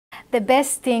The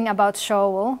best thing about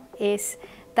Showell is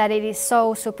that it is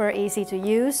so super easy to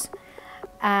use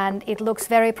and it looks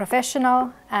very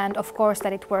professional, and of course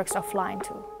that it works offline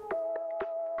too.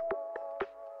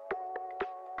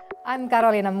 I'm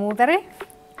Karoliina Moberg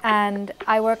and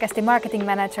I work as the marketing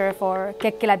manager for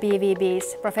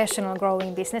Kekkilä-BVB's professional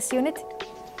growing business unit.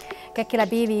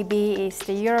 Kekkilä-BVB is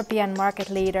the European market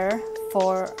leader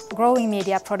for growing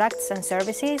media products and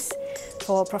services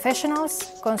for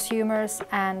professionals, consumers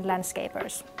and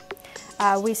landscapers.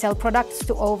 We sell products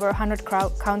to over 100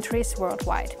 countries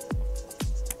worldwide.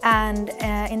 And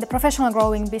in the professional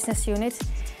growing business unit,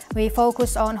 we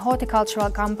focus on horticultural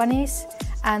companies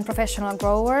and professional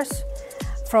growers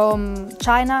from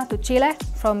China to Chile,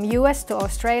 from US to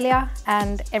Australia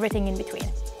and everything in between.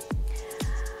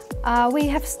 We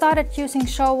have started using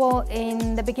Showell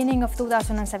in the beginning of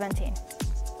 2017.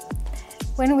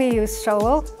 When we use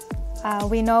Showell,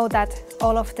 we know that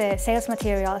all of the sales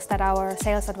materials that our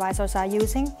sales advisors are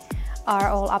using are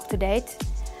all up to date,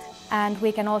 and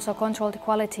we can also control the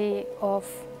quality of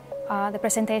the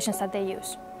presentations that they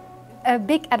use. A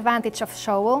big advantage of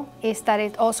Showell is that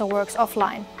it also works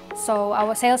offline. So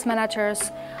our sales managers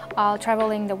are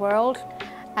traveling the world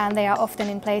and they are often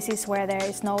in places where there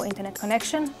is no internet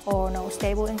connection or no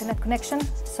stable internet connection.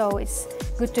 So it's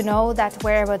good to know that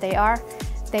wherever they are,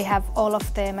 they have all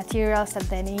of the materials that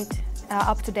they need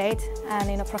up to date and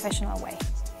in a professional way.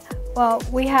 Well,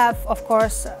 we have, of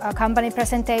course, a company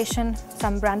presentation,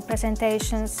 some brand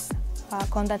presentations,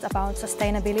 content about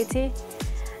sustainability,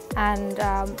 and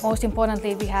most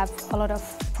importantly, we have a lot of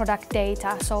product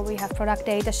data. So we have product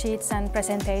data sheets and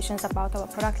presentations about our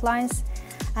product lines,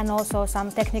 and also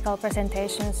some technical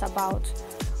presentations about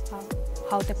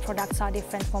how the products are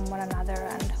different from one another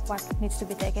and what needs to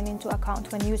be taken into account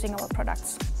when using our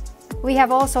products. We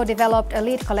have also developed a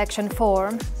lead collection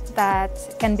form that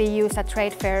can be used at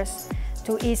trade fairs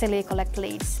to easily collect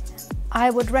leads. I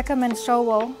would recommend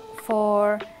Showell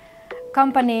for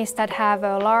companies that have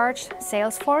a large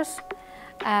sales force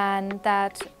and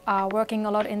that are working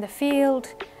a lot in the field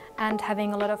and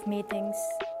having a lot of meetings.